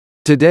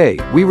Today,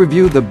 we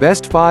review the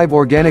best 5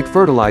 organic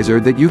fertilizer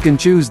that you can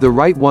choose the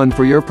right one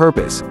for your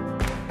purpose.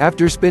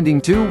 After spending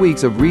 2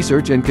 weeks of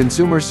research and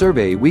consumer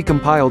survey, we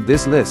compiled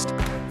this list.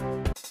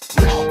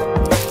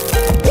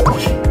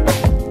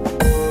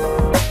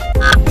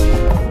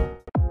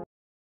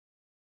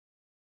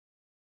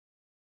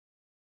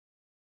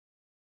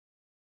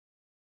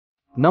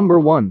 Number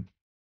 1.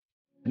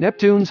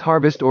 Neptune's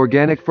Harvest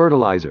Organic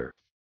Fertilizer.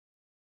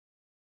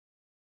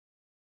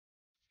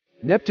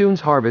 Neptune's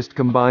Harvest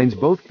combines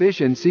both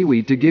fish and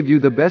seaweed to give you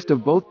the best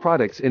of both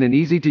products in an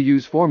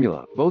easy-to-use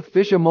formula. Both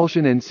fish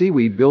emulsion and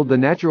seaweed build the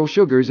natural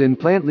sugars in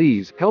plant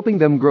leaves, helping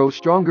them grow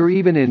stronger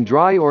even in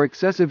dry or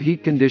excessive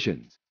heat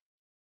conditions.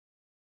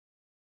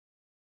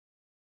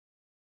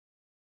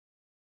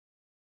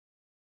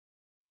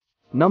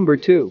 Number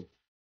 2.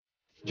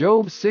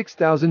 Jobe's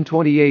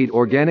 6028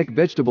 Organic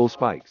Vegetable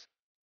Spikes.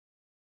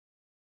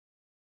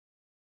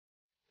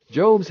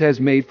 Jobe's has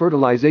made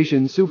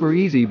fertilization super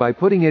easy by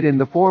putting it in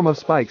the form of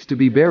spikes to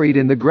be buried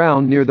in the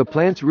ground near the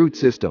plant's root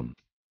system.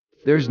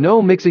 There's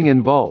no mixing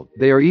involved,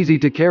 they are easy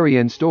to carry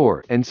and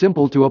store, and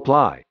simple to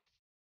apply.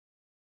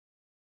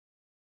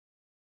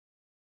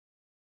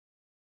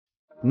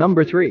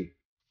 Number 3.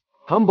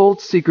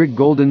 Humboldt's Secret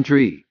Golden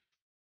Tree.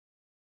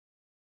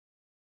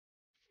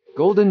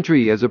 Golden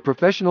Tree is a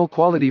professional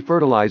quality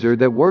fertilizer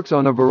that works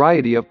on a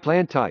variety of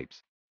plant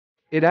types.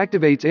 It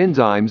activates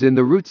enzymes in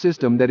the root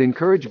system that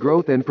encourage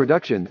growth and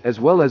production, as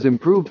well as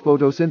improved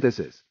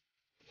photosynthesis.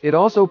 It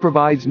also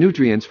provides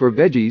nutrients for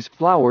veggies,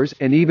 flowers,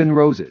 and even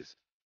roses.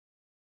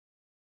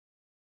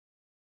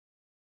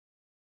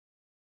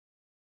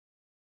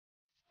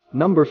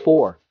 Number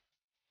 4.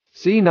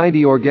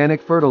 C90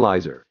 Organic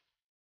Fertilizer.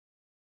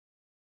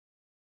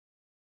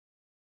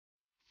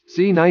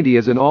 C90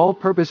 is an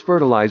all-purpose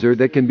fertilizer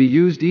that can be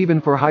used even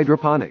for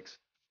hydroponics.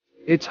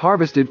 It's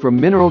harvested from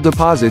mineral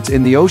deposits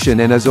in the ocean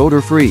and is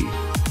odor-free.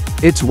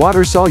 It's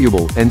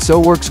water-soluble, and so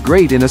works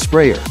great in a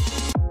sprayer.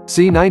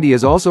 C90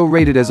 is also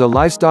rated as a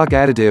livestock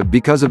additive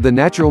because of the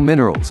natural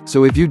minerals,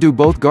 so if you do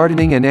both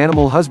gardening and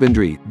animal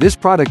husbandry, this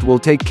product will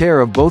take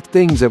care of both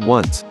things at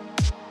once.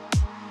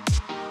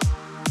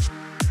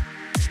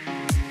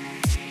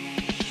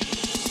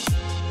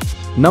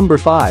 Number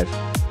 5.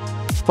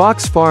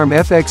 Fox Farm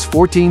FX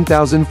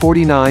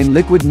 14049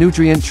 Liquid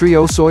Nutrient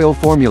Trio Soil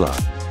Formula.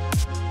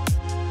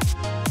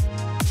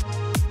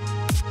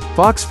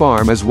 Fox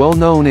Farm is well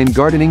known in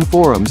gardening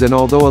forums and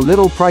although a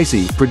little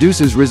pricey,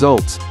 produces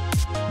results.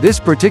 This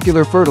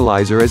particular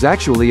fertilizer is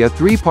actually a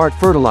 3-part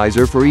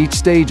fertilizer for each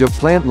stage of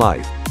plant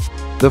life.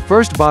 The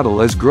first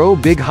bottle is Grow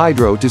Big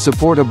Hydro to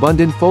support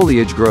abundant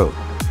foliage growth.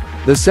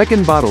 The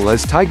second bottle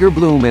is Tiger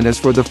Bloom and is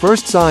for the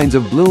first signs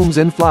of blooms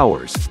and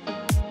flowers.